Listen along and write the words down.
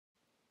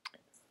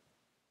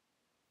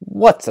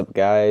What's up,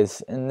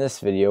 guys? In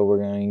this video we're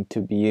going to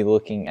be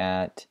looking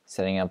at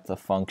setting up the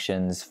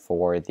functions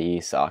for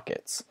the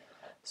sockets.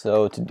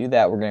 So to do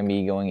that we're going to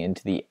be going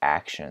into the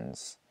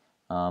actions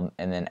and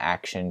then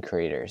action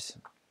creators.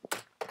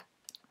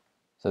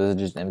 So this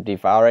is just an empty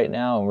file right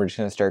now and we're just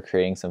going to start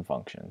creating some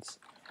functions.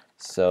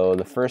 So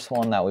the first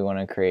one that we want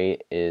to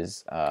create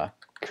is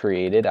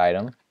created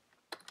item,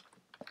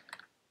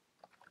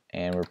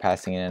 and we're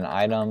passing in an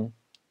item,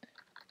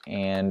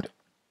 and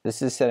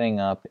this is setting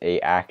up a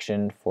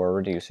action for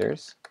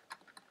reducers.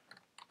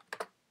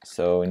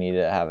 So we need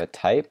to have a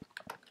type,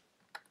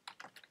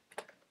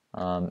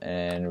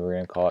 and we're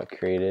going to call it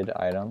created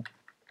item,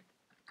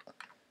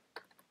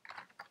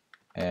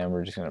 and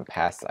we're just going to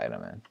pass the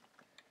item in.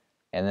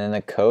 And then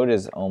the code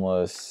is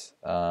almost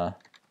the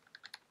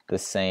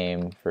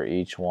same for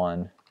each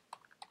one.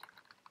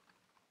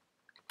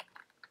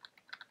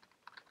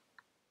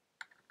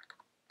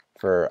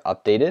 For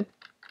updated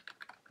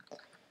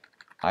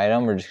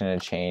item, we're just going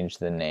to change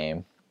the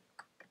name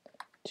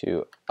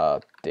to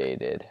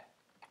updated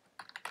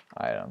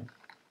item.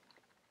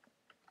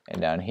 And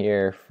down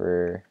here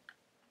for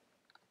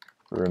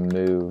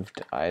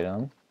removed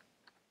item,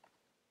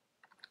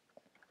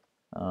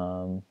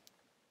 we're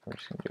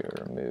just going to do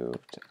a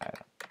removed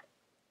item.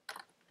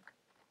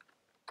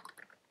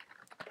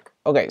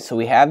 Okay, so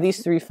we have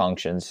these three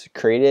functions: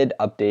 created,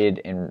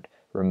 updated, and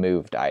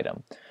removed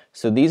item.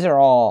 So these are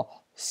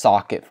all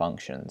socket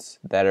functions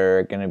that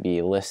are going to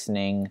be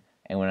listening,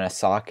 and when a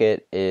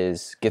socket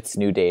gets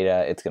new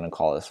data, it's going to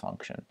call this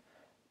function.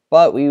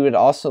 But we would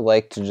also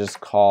like to just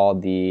call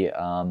the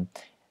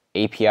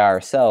API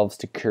ourselves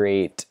to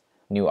create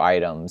new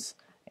items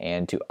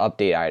and to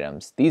update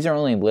items. These are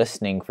only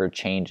listening for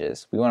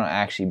changes. We want to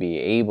actually be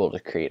able to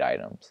create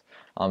items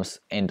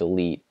and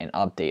delete and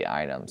update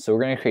items. So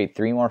we're going to create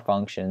three more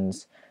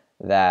functions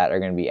that are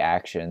going to be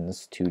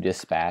actions to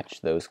dispatch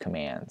those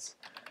commands.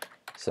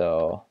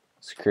 So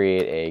let's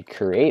create a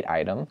create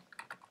item.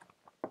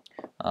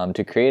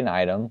 To create an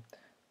item,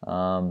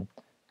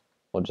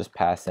 we'll just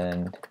pass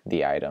in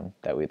the item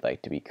that we'd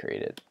like to be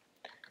created,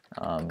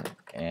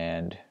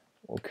 and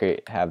we'll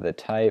have the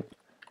type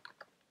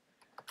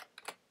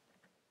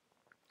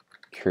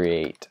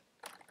create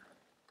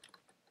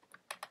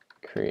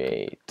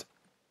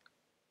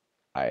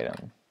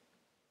item,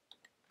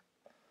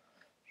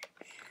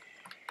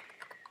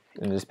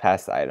 and just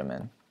pass the item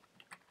in.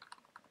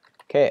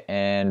 Okay,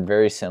 and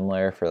very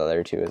similar for the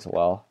other two as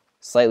well.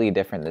 Slightly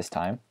different this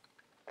time.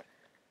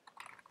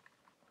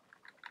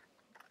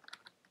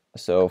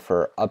 So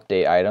for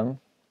update item,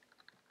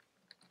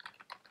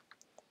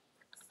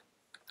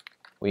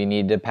 we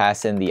need to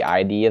pass in the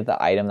ID of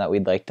the item that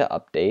we'd like to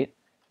update,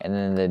 and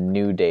then the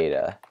new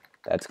data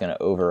that's going to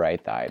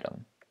overwrite the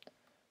item.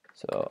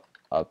 So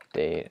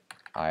update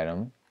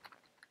item,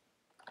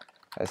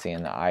 passing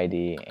in the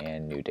ID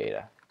and new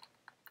data.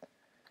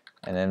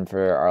 And then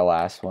for our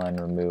last one,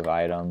 remove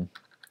item,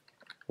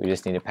 we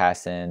just need to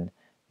pass in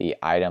the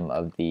item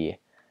of the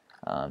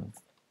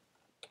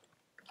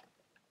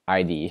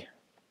ID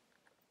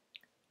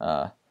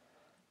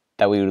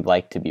that we would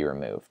like to be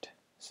removed.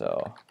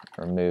 So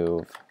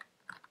remove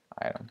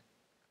item,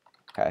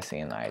 passing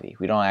in the ID.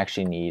 We don't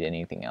actually need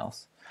anything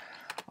else.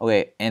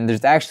 Okay, and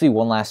there's actually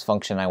one last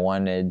function I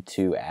wanted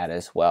to add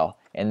as well,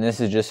 and this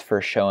is just for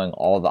showing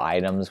all the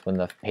items when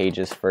the page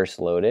is first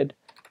loaded.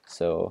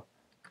 So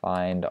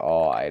find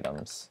all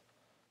items,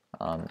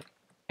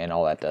 and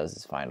all that does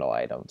is find all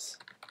items.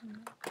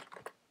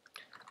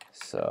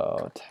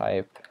 So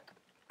type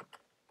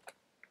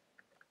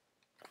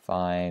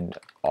find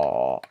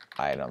all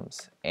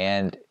items,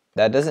 and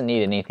that doesn't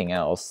need anything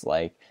else.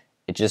 Like,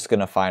 it's just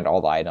gonna find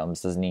all the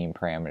items, doesn't need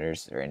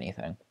parameters or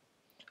anything.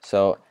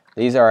 So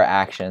these are our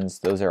actions.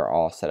 Those are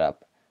all set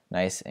up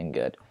nice and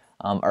good.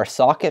 Our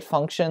socket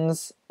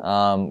functions,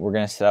 we're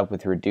going to set up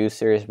with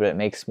reducers, but it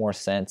makes more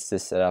sense to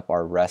set up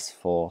our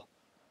RESTful.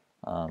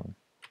 And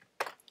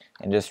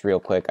just real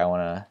quick, I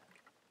want to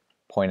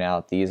point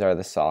out these are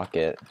the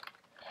socket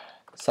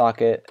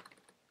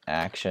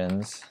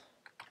actions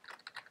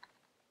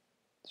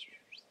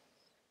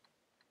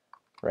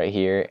right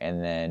here,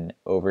 and then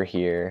over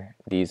here,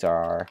 these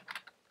are our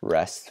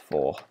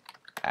RESTful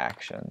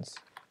actions.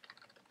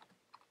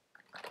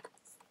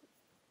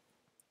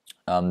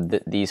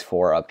 These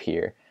four up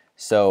here.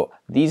 So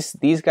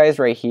these guys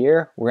right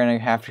here, we're going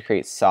to have to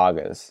create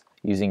sagas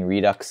using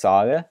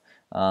Redux-Saga.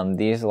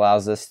 These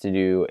allows us to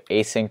do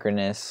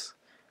asynchronous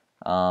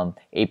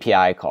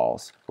API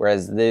calls,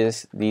 whereas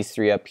these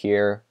three up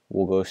here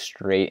will go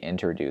straight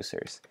into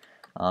reducers.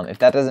 If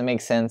that doesn't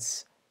make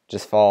sense,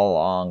 just follow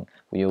along.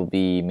 We will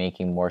be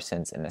making more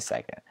sense in a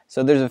second.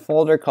 So there's a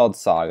folder called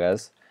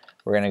Sagas.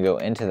 We're going to go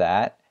into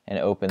that and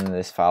open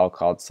this file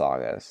called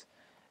Sagas.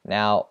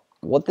 Now,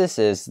 what this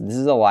is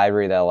a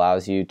library that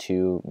allows you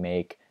to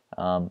make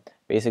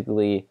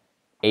basically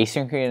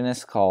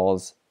asynchronous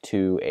calls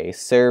to a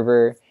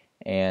server,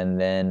 and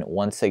then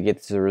once it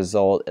gets the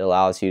result, it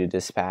allows you to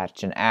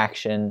dispatch an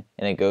action,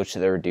 and it goes to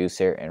the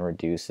reducer and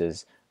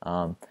reduces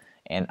and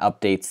and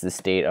updates the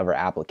state of our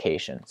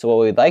application. So what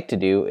we'd like to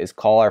do is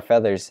call our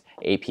Feathers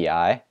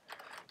API.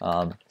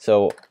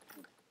 So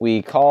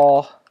we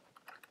call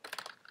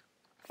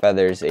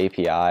Feathers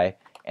API,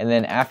 and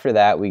then after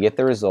that we get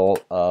the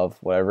result of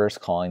whatever is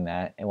calling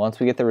that, and once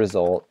we get the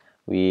result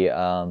we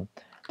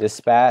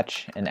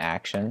dispatch an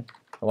action.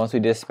 And once we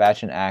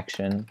dispatch an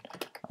action,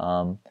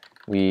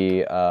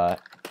 we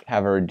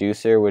have a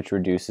reducer which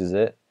reduces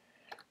it,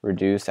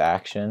 reduce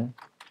action,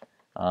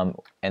 and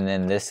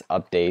then this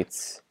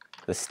updates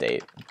the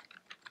state,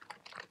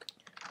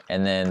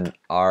 and then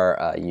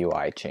our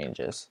UI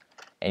changes,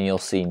 and you'll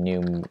see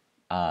new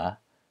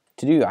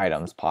to-do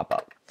items pop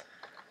up.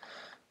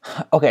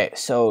 Okay,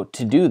 so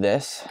to do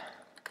this,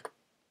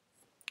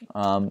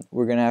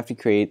 we're gonna have to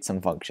create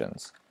some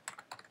functions.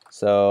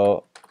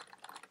 So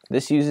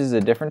this uses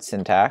a different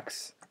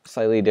syntax,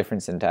 slightly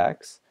different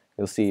syntax.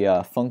 You'll see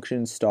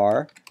function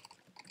star,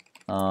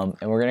 and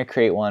we're gonna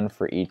create one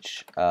for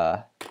each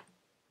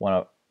one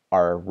of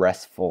our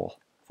RESTful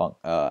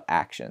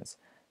actions.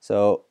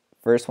 So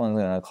first one's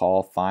gonna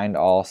call find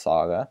all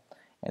Saga,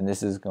 and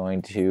this is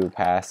going to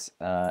pass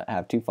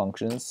have two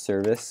functions,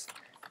 service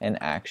and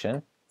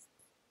action.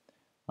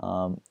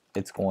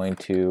 It's going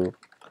to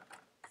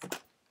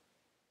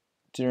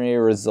generate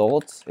a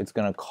result. It's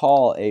going to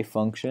call a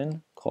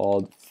function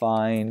called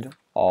find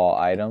all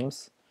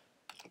items,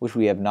 which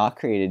we have not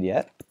created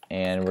yet,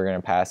 and we're going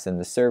to pass in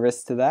the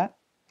service to that.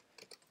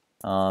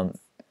 And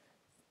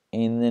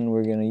then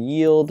we're going to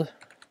yield,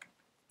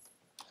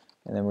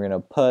 and then we're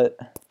going to put,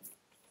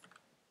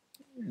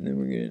 and then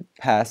we're going to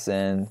pass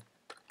in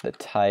the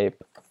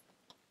type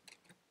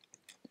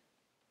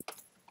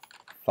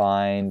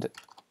find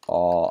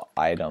all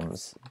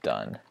items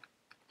done,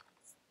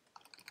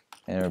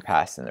 and we're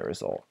passing the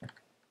result.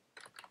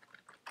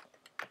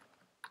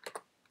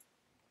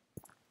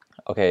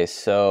 Okay,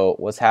 so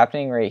what's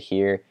happening right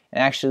here,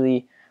 and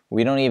actually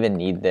we don't even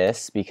need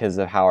this because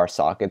of how our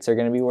sockets are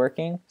going to be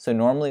working. So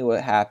normally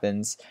what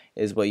happens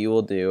is what you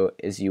will do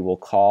is you will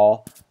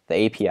call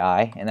the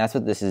API, and that's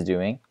what this is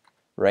doing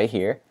right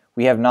here.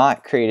 We have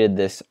not created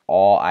this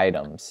all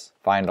items,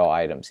 find all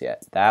items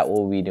yet. That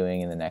we'll be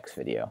doing in the next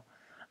video.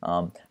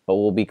 But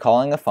we'll be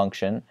calling a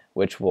function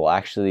which will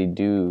actually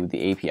do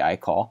the API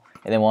call,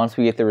 and then once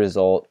we get the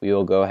result we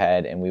will go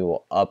ahead and we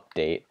will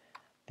update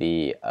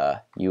the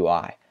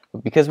UI.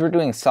 But because we're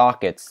doing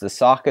sockets, the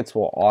sockets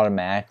will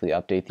automatically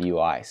update the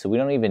UI, so we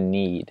don't even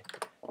need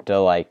to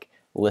like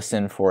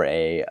listen for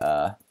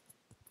a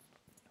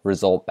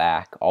result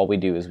back. All we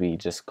do is we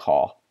just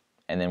call,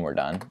 and then we're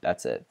done.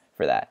 That's it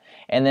for that.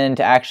 And then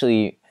to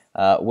actually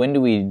when do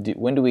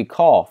we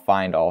call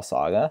find all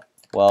Saga?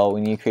 Well,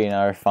 we need to create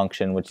another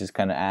function which is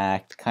going to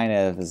act kind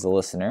of as a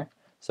listener.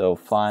 So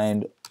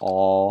find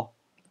all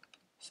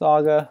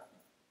Saga,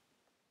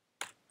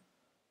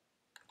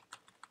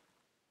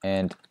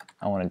 and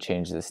I want to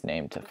change this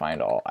name to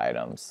find all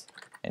items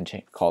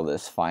and call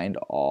this find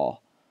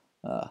all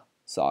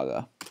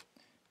Saga,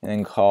 and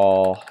then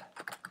call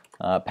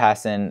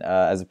pass in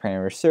as a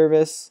parameter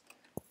service,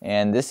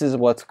 and this is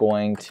what's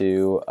going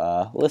to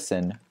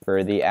listen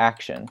for the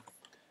action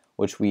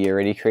which we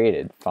already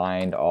created,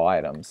 find all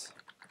items.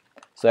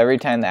 So every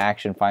time the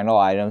action find all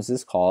items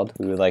is called,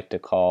 we would like to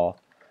call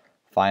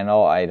find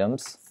all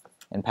items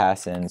and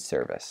pass in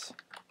service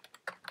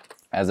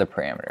as a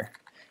parameter.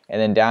 And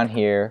then down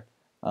here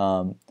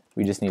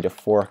we just need to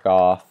fork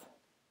off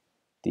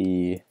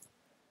the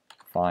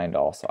find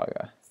all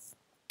Saga.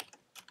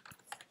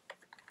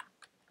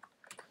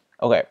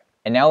 Okay,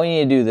 and now we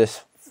need to do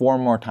this 4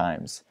 more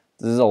times.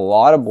 This is a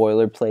lot of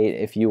boilerplate.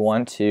 If you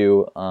want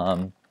to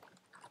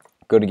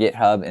go to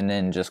GitHub and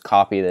then just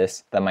copy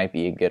this, that might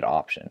be a good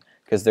option,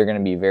 because they're going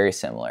to be very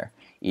similar,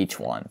 each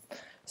one.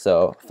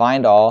 So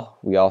find all,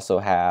 we also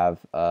have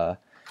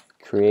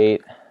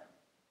create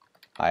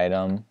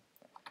item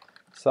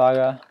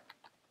Saga,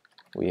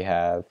 we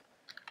have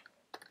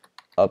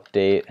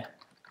update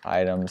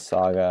item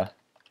Saga,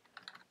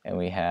 and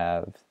we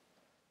have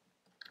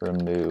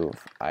remove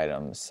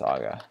item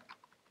Saga.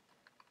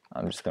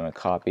 I'm just going to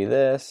copy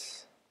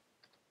this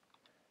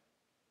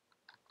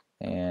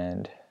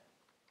and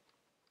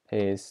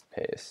paste.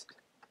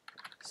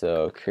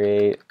 So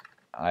create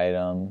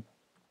item,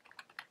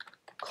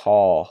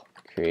 call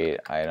create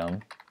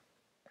item,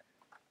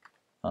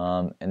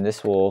 and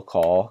this will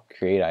call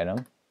create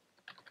item,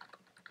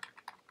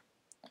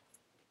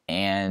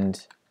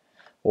 and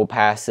we'll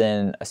pass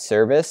in a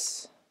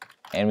service,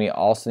 and we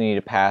also need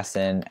to pass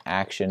in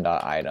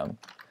action.item,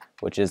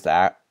 which is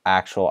the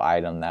actual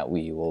item that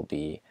we will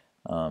be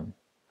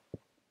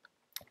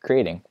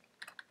creating.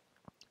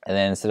 And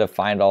then instead of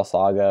find all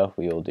Saga,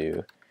 we will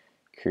do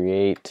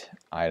create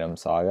item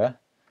Saga,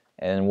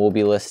 and we'll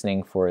be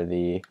listening for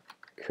the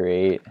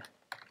create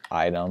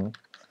item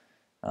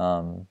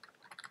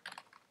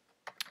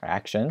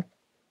action,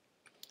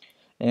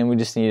 and we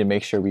just need to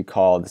make sure we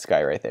call this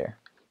guy right there.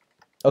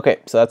 Okay,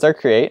 so that's our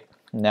create.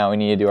 Now we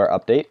need to do our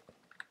update.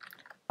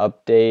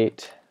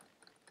 Update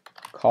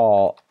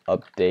call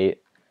update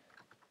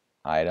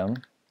item,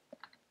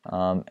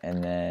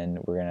 and then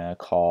we're gonna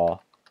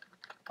call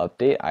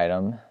update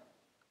item,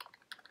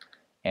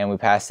 and we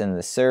pass in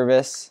the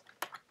service,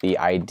 the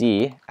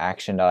ID,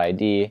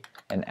 action.id,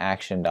 and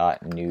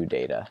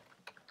action.newData.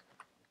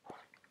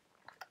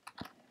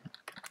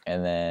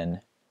 And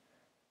then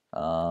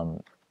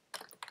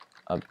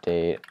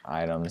update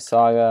item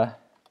Saga,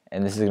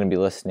 and this is going to be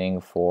listening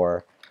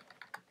for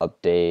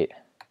update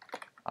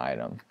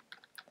item.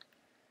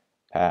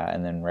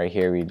 And then right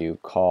here we do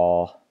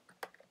call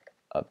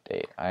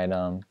update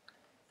item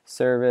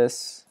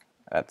service.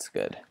 That's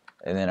good.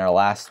 And then our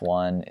last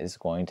one is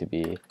going to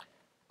be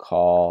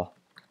call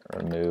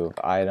remove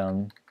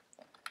item.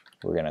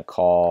 We're going to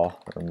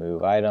call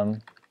remove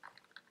item,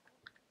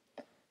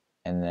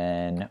 and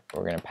then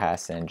we're going to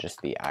pass in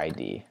just the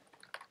ID,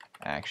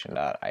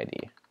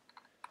 action.id.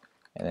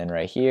 And then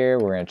right here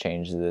we're going to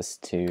change this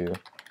to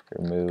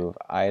remove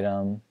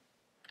item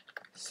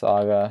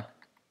Saga.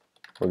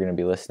 We're going to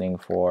be listening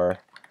for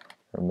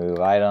remove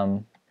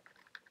item,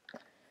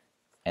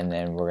 and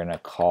then we're going to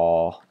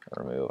call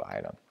remove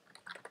item.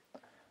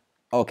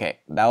 Okay,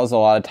 that was a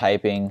lot of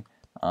typing,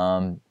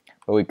 but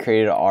we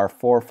created our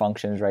 4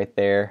 functions right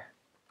there.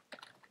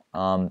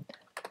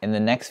 In the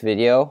next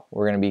video,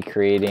 we're going to be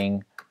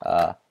creating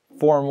 4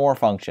 more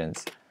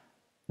functions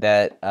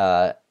that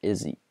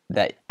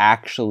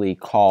actually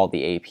call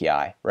the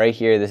API. Right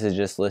here, this is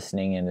just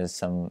listening into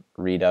some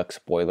Redux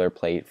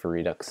boilerplate for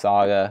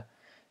Redux-Saga.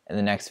 In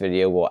the next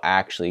video, we'll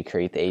actually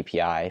create the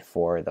API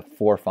for the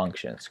 4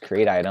 functions: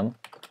 create item,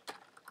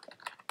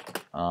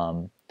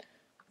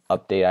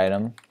 update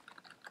item,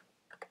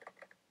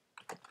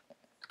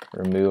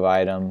 remove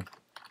item,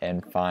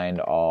 and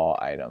find all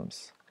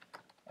items.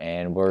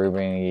 And we're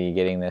going to be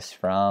getting this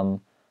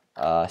from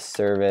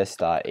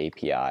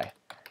service.api.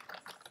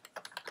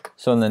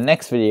 So in the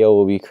next video,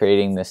 we'll be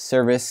creating the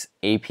service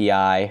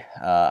API,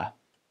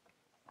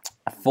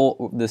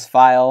 this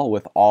file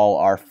with all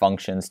our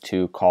functions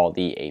to call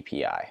the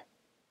API.